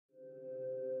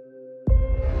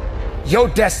Your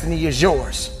destiny is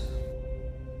yours.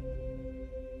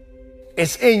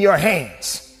 It's in your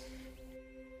hands.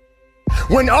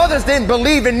 When others didn't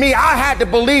believe in me, I had to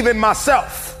believe in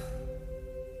myself.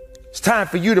 It's time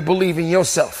for you to believe in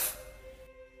yourself.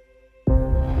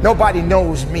 Nobody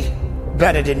knows me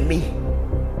better than me.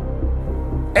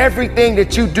 Everything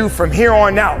that you do from here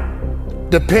on out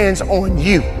depends on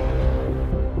you.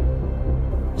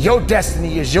 Your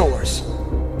destiny is yours.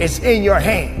 It's in your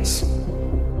hands.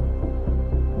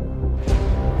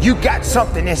 You got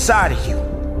something inside of you.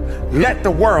 Let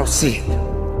the world see it.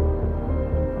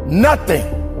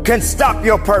 Nothing can stop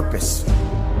your purpose.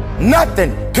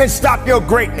 Nothing can stop your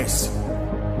greatness.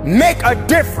 Make a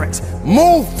difference.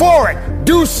 Move forward.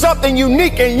 Do something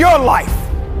unique in your life.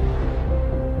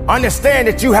 Understand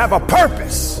that you have a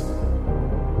purpose.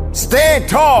 Stand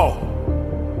tall.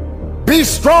 Be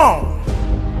strong.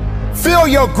 Feel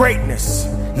your greatness.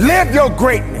 Live your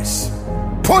greatness.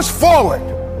 Push forward.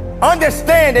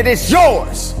 Understand that it's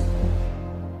yours.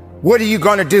 What are you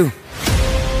gonna do?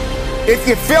 If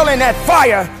you're feeling that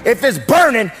fire, if it's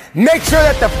burning, make sure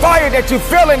that the fire that you're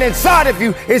feeling inside of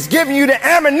you is giving you the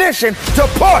ammunition to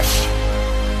push,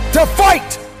 to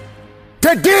fight,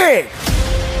 to dig,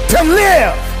 to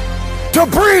live, to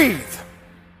breathe.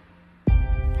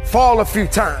 Fall a few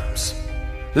times.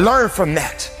 Learn from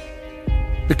that.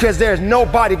 Because there's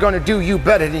nobody gonna do you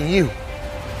better than you.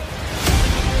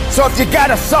 So if you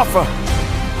gotta suffer,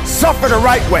 suffer the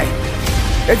right way.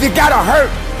 If you gotta hurt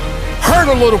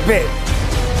a little bit.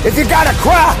 If you gotta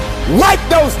cry, wipe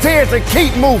those tears and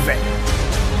keep moving.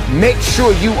 Make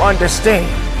sure you understand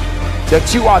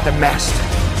that you are the master.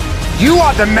 You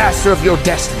are the master of your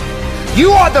destiny.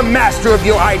 You are the master of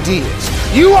your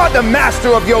ideas. You are the master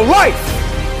of your life.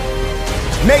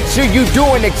 Make sure you're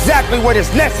doing exactly what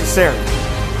is necessary.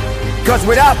 Because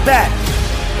without that,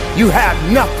 you have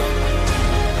nothing.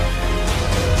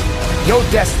 Your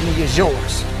destiny is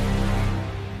yours.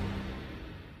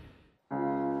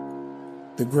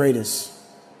 The greatest.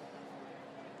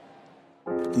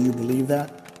 Do you believe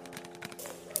that?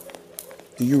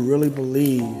 Do you really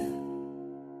believe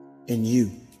in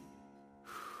you?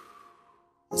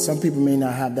 Some people may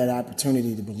not have that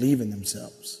opportunity to believe in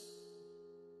themselves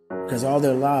because all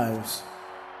their lives,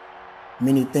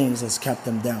 many things has kept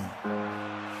them down.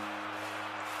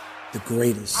 The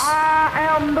greatest.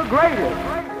 I am the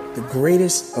greatest. The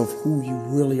greatest of who you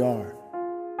really are.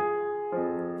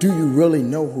 Do you really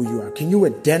know who you are? Can you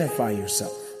identify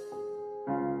yourself?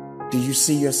 Do you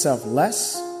see yourself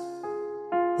less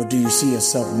or do you see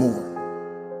yourself more?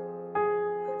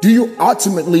 Do you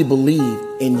ultimately believe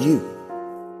in you?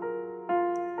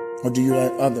 Or do you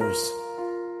let others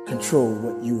control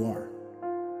what you are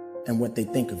and what they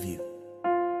think of you?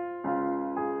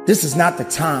 This is not the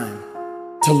time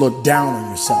to look down on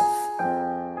yourself.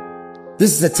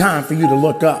 This is the time for you to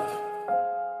look up,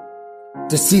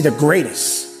 to see the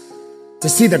greatest, to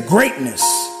see the greatness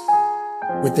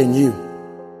within you.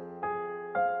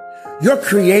 Your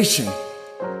creation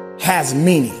has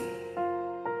meaning.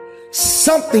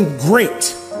 Something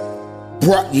great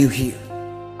brought you here.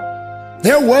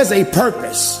 There was a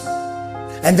purpose,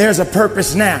 and there's a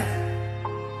purpose now.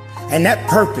 And that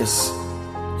purpose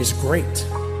is great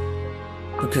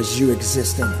because you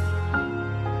exist in it.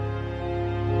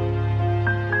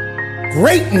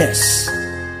 Greatness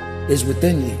is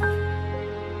within you.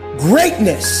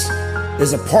 Greatness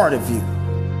is a part of you.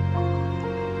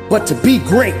 But to be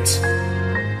great,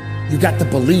 you got to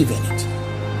believe in it.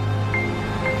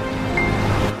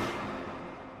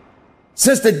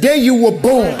 Since the day you were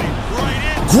born,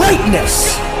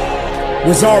 greatness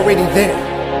was already there.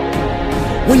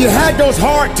 When you had those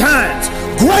hard times,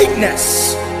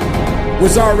 greatness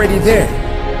was already there.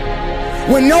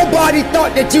 When nobody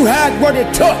thought that you had what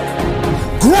it took,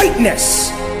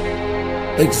 greatness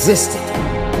existed.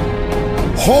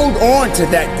 Hold on to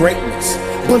that greatness.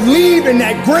 Believe in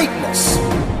that greatness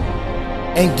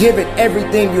and give it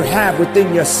everything you have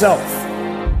within yourself.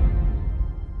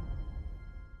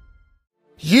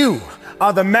 You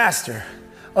are the master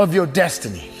of your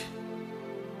destiny.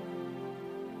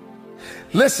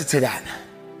 Listen to that.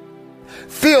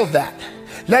 Feel that.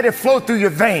 Let it flow through your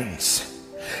veins.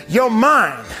 Your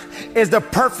mind is the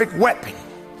perfect weapon.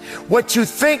 What you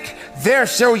think, there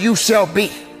shall you shall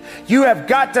be. You have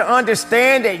got to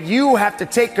understand that you have to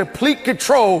take complete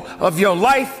control of your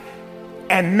life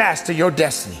and master your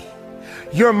destiny.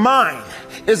 Your mind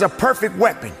is a perfect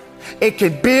weapon. It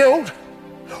can build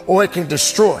or it can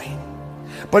destroy.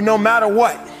 But no matter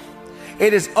what,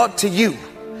 it is up to you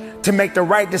to make the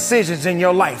right decisions in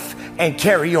your life and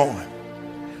carry on.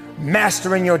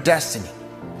 Mastering your destiny.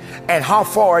 And how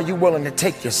far are you willing to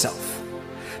take yourself?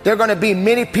 There are going to be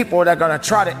many people that are going to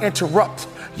try to interrupt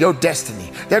your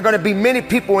destiny. There are going to be many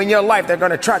people in your life that are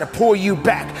going to try to pull you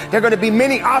back. There are going to be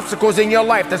many obstacles in your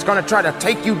life that's going to try to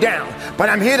take you down. But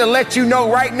I'm here to let you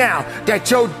know right now that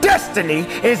your destiny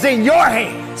is in your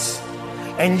hands.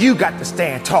 And you got to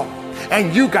stand tall.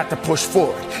 And you got to push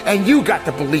forward. And you got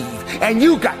to believe. And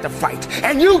you got to fight.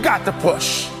 And you got to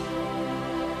push.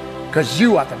 Because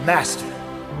you are the master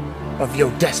of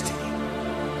your destiny.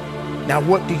 Now,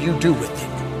 what do you do with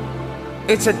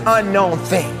it? It's an unknown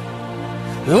thing.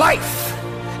 Life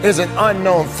is an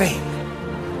unknown thing,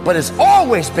 but it's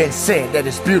always been said that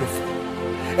it's beautiful.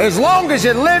 As long as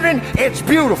you're living, it's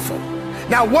beautiful.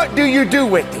 Now, what do you do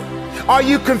with it? Are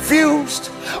you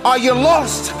confused? Are you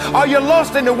lost? Are you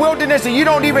lost in the wilderness and you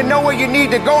don't even know where you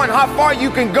need to go and how far you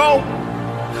can go?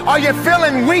 Are you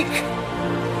feeling weak?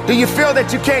 Do you feel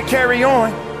that you can't carry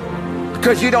on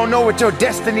because you don't know what your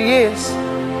destiny is?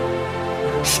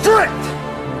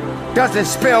 Strength doesn't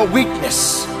spell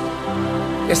weakness.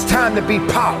 It's time to be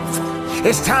powerful.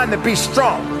 It's time to be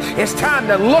strong. It's time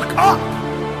to look up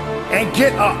and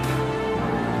get up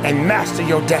and master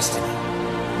your destiny.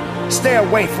 Stay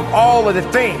away from all of the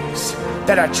things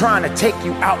that are trying to take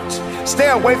you out. Stay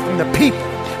away from the people.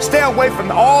 Stay away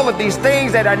from all of these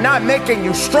things that are not making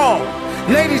you strong.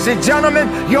 Ladies and gentlemen,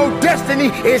 your destiny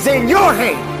is in your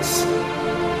hands.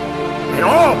 And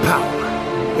all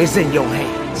power is in your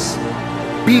hands.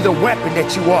 Be the weapon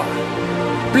that you are.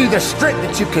 Be the strength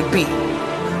that you can be.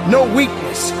 No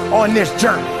weakness on this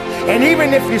journey. And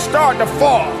even if you start to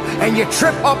fall and you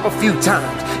trip up a few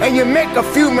times and you make a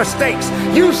few mistakes,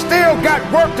 you still got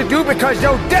work to do because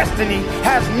your destiny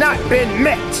has not been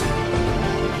met.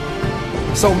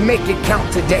 So make it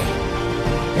count today.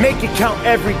 Make it count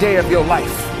every day of your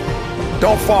life.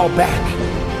 Don't fall back.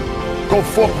 Go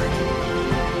forward.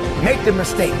 Make the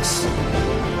mistakes.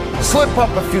 Slip up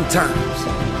a few times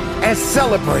and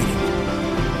celebrate it.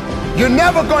 You're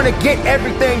never going to get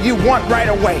everything you want right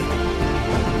away.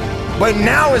 But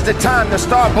now is the time to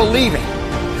start believing.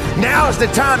 Now is the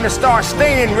time to start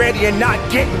staying ready and not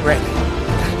getting ready.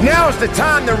 Now is the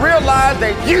time to realize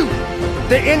that you,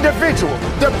 the individual,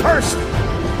 the person,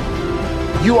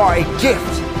 you are a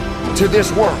gift to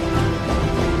this world.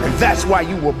 And that's why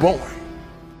you were born.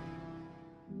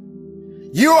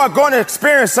 You are going to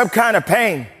experience some kind of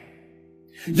pain.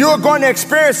 You are going to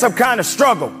experience some kind of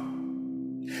struggle.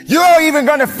 You're even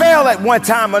going to fail at one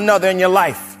time or another in your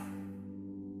life.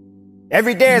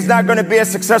 Every day is not going to be a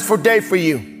successful day for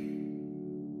you.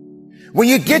 When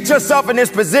you get yourself in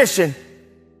this position,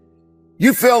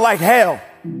 you feel like hell.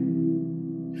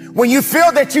 When you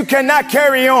feel that you cannot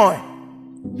carry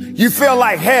on, you feel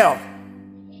like hell.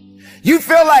 You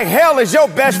feel like hell is your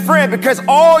best friend because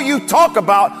all you talk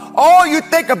about, all you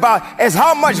think about is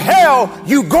how much hell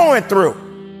you going through.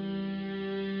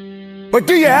 But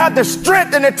do you have the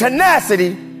strength and the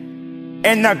tenacity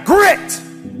and the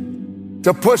grit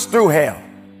to push through hell?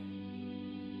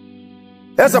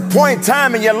 There's a point in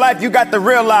time in your life you got to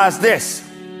realize this.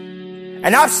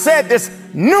 And I've said this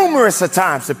numerous of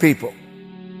times to people.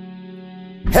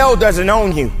 Hell doesn't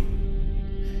own you.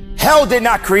 Hell did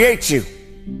not create you.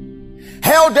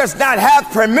 Hell does not have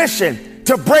permission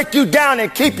to break you down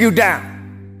and keep you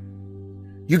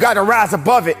down. You got to rise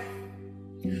above it.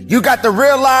 You got to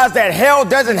realize that hell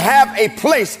doesn't have a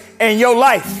place in your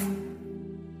life.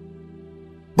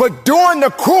 But during the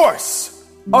course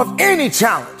of any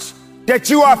challenge that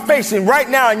you are facing right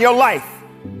now in your life,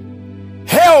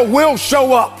 hell will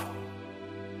show up.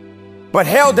 But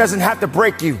hell doesn't have to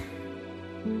break you.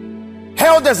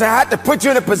 Hell doesn't have to put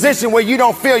you in a position where you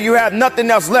don't feel you have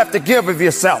nothing else left to give of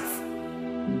yourself.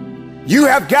 You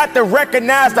have got to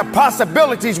recognize the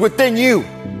possibilities within you.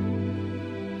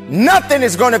 Nothing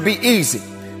is going to be easy.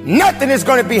 Nothing is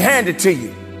going to be handed to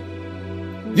you.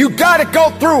 You got to go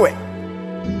through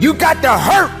it. You got to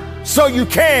hurt so you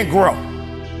can grow.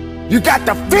 You got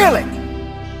to feel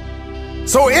it.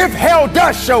 So if hell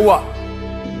does show up,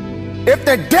 if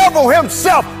the devil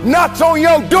himself knocks on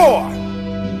your door,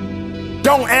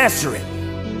 don't answer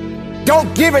it.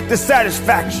 Don't give it the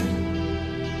satisfaction.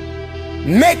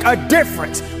 Make a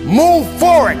difference. Move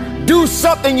forward. Do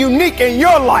something unique in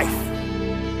your life.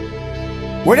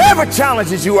 Whatever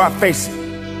challenges you are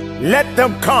facing, let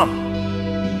them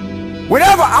come.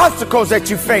 Whatever obstacles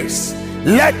that you face,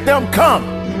 let them come.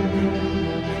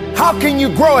 How can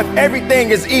you grow if everything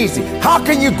is easy? How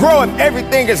can you grow if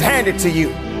everything is handed to you?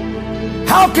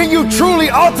 How can you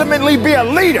truly ultimately be a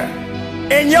leader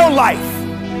in your life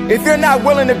if you're not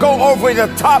willing to go over the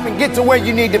top and get to where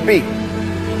you need to be?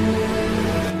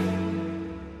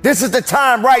 This is the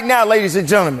time right now, ladies and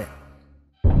gentlemen.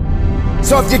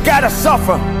 So if you gotta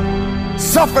suffer,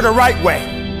 suffer the right way.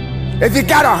 If you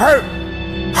gotta hurt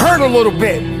a little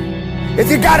bit. If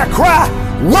you gotta cry,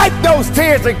 wipe those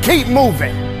tears and keep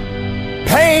moving.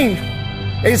 Pain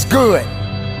is good.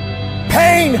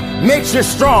 Pain makes you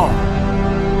strong.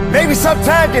 Maybe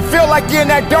sometimes you feel like you're in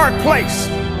that dark place,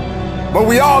 but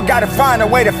we all gotta find a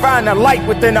way to find the light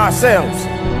within ourselves.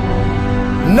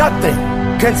 Nothing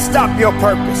can stop your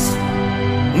purpose.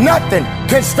 Nothing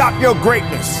can stop your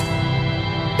greatness.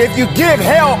 If you give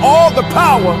hell all the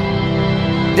power,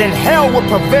 then hell will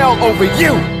prevail over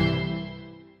you.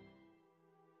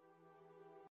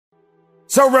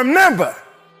 So remember,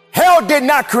 hell did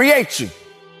not create you.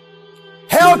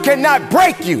 Hell cannot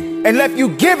break you unless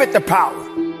you give it the power.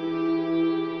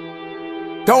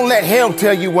 Don't let hell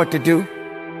tell you what to do.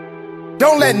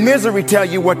 Don't let misery tell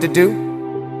you what to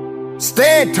do.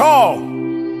 Stand tall.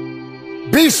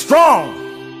 Be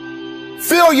strong.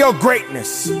 Feel your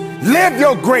greatness. Live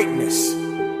your greatness.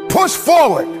 Push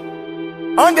forward.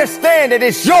 Understand that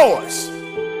it's yours.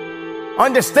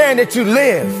 Understand that you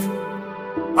live.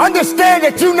 Understand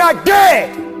that you're not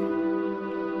dead.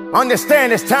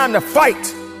 Understand it's time to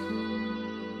fight.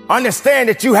 Understand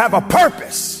that you have a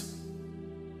purpose.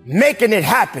 Making it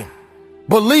happen.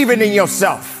 Believing in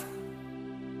yourself.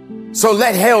 So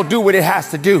let hell do what it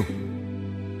has to do.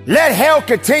 Let hell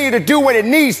continue to do what it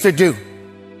needs to do.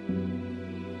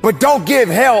 But don't give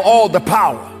hell all the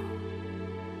power.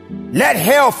 Let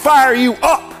hell fire you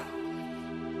up.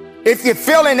 If you're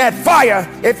feeling that fire,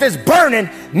 if it's burning,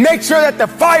 make sure that the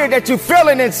fire that you're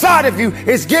feeling inside of you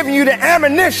is giving you the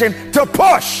ammunition to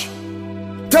push,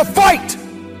 to fight,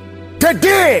 to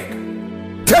dig,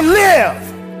 to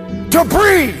live, to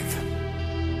breathe.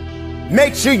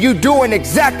 Make sure you're doing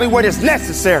exactly what is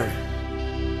necessary.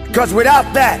 Because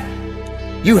without that,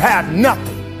 you have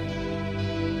nothing.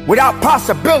 Without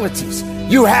possibilities,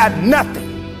 you have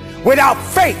nothing. Without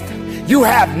faith, you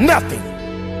have nothing.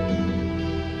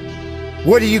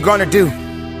 What are you gonna do?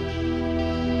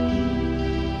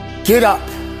 Get up.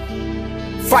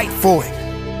 Fight for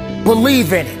it.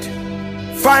 Believe in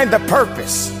it. Find the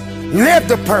purpose. Live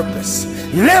the purpose.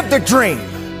 Live the dream.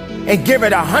 And give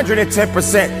it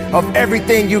 110% of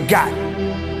everything you got.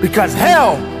 Because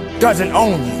hell doesn't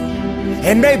own you.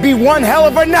 It may be one hell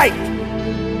of a night,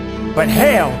 but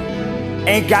hell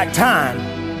ain't got time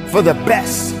for the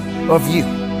best of you.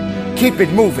 Keep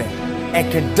it moving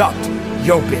and conduct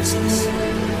your business.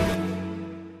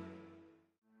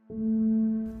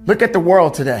 Look at the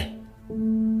world today.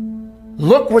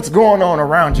 Look what's going on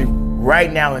around you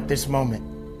right now at this moment.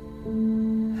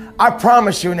 I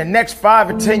promise you, in the next 5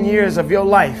 or 10 years of your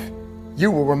life,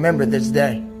 you will remember this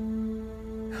day.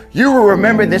 You will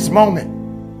remember this moment.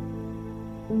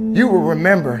 You will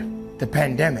remember the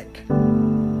pandemic.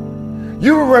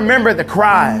 You will remember the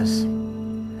cries.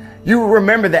 You will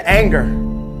remember the anger.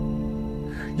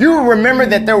 You will remember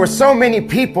that there were so many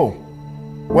people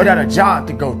without a job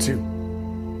to go to.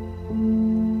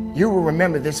 You will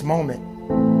remember this moment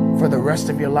for the rest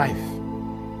of your life.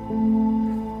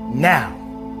 Now,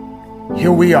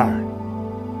 here we are.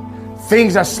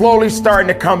 Things are slowly starting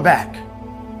to come back.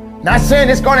 Not saying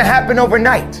it's going to happen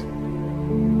overnight,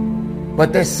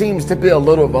 but there seems to be a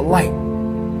little of a light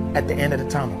at the end of the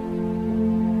tunnel.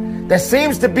 There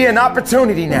seems to be an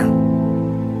opportunity now.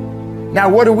 Now,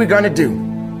 what are we going to do?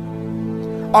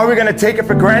 Are we going to take it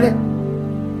for granted?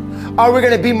 Are we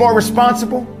going to be more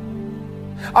responsible?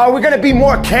 Are we going to be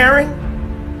more caring?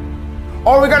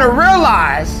 Or are we going to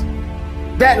realize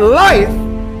that life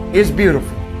is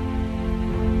beautiful?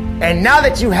 And now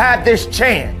that you have this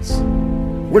chance,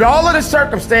 with all of the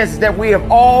circumstances that we have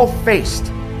all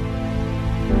faced,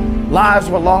 lives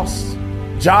were lost,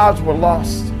 jobs were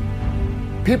lost,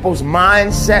 people's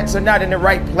mindsets are not in the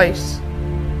right place.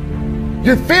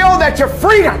 You feel that your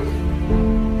freedom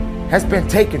has been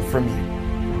taken from you.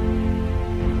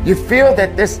 You feel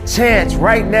that this chance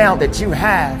right now that you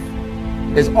have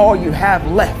is all you have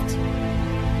left,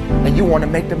 and you want to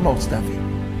make the most of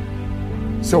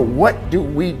it. So what do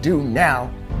we do now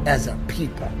as a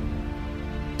people?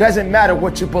 Doesn't matter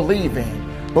what you believe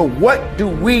in, but what do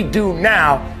we do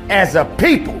now as a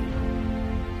people?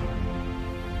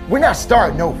 We're not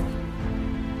starting over.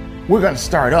 We're going to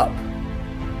start up.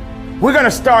 We're going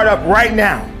to start up right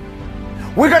now.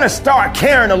 We're going to start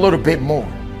caring a little bit more.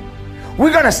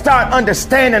 We're going to start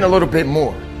understanding a little bit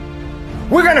more.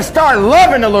 We're going to start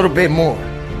loving a little bit more.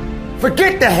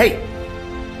 Forget the hate.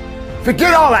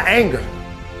 Forget all the anger.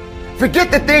 Forget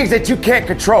the things that you can't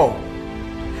control.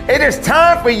 It is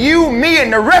time for you, me,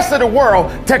 and the rest of the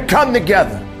world to come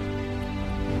together.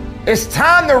 It's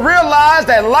time to realize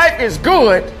that life is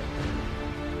good,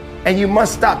 and you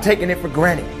must stop taking it for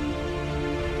granted.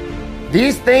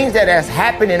 These things that has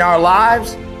happened in our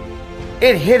lives,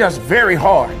 it hit us very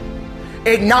hard.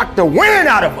 It knocked the wind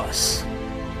out of us.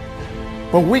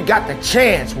 But we got the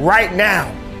chance right now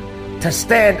to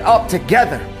stand up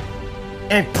together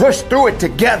and push through it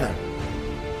together.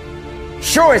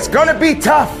 Sure, it's gonna be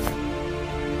tough.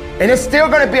 And it's still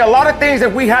gonna be a lot of things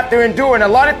that we have to endure and a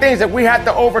lot of things that we have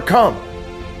to overcome.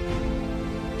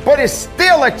 But it's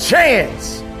still a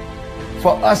chance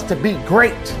for us to be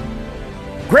great.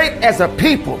 Great as a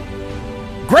people.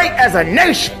 Great as a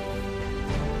nation.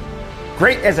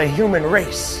 Great as a human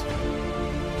race.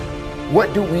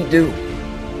 What do we do?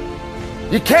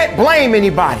 You can't blame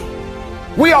anybody.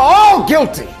 We are all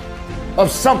guilty of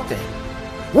something.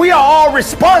 We are all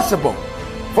responsible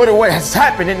for what has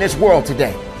happened in this world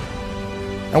today.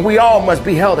 And we all must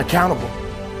be held accountable.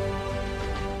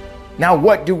 Now,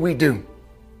 what do we do?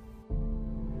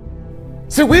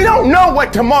 See, we don't know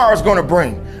what tomorrow's going to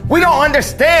bring. We don't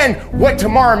understand what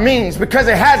tomorrow means because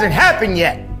it hasn't happened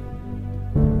yet.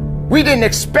 We didn't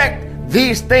expect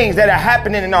these things that are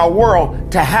happening in our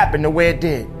world to happen the way it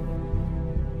did.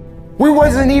 We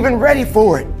wasn't even ready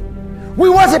for it. We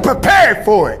wasn't prepared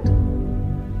for it.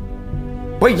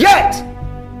 But yet,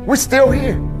 we're still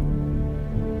here.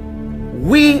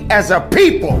 We as a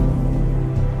people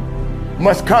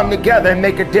must come together and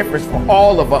make a difference for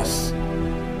all of us.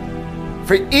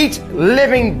 For each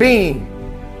living being,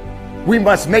 we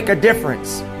must make a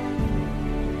difference.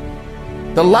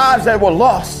 The lives that were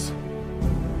lost,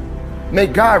 may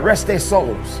God rest their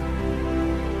souls.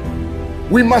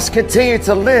 We must continue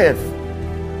to live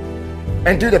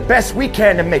and do the best we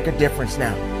can to make a difference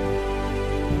now.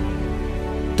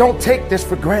 Don't take this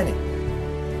for granted.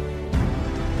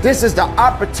 This is the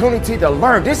opportunity to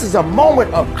learn. This is a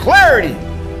moment of clarity.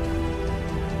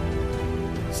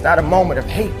 It's not a moment of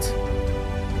hate.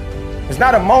 It's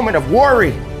not a moment of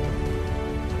worry.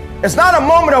 It's not a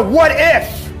moment of what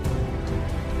if.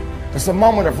 It's a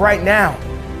moment of right now.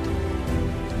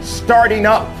 Starting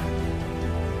up.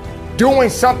 Doing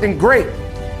something great.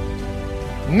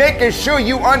 Making sure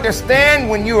you understand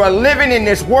when you are living in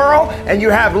this world and you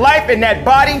have life in that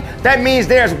body, that means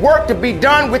there's work to be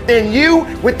done within you,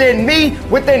 within me,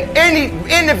 within any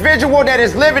individual that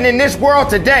is living in this world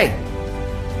today.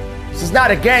 This is not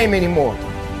a game anymore.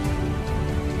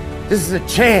 This is a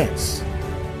chance.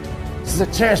 This is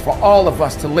a chance for all of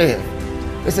us to live.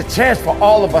 It's a chance for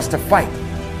all of us to fight.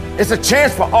 It's a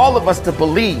chance for all of us to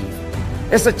believe.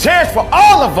 It's a chance for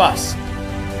all of us,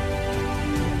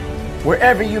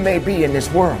 wherever you may be in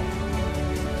this world,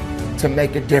 to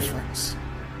make a difference.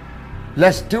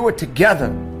 Let's do it together.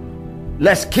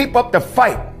 Let's keep up the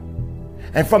fight.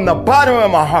 And from the bottom of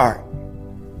my heart,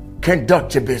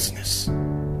 conduct your business.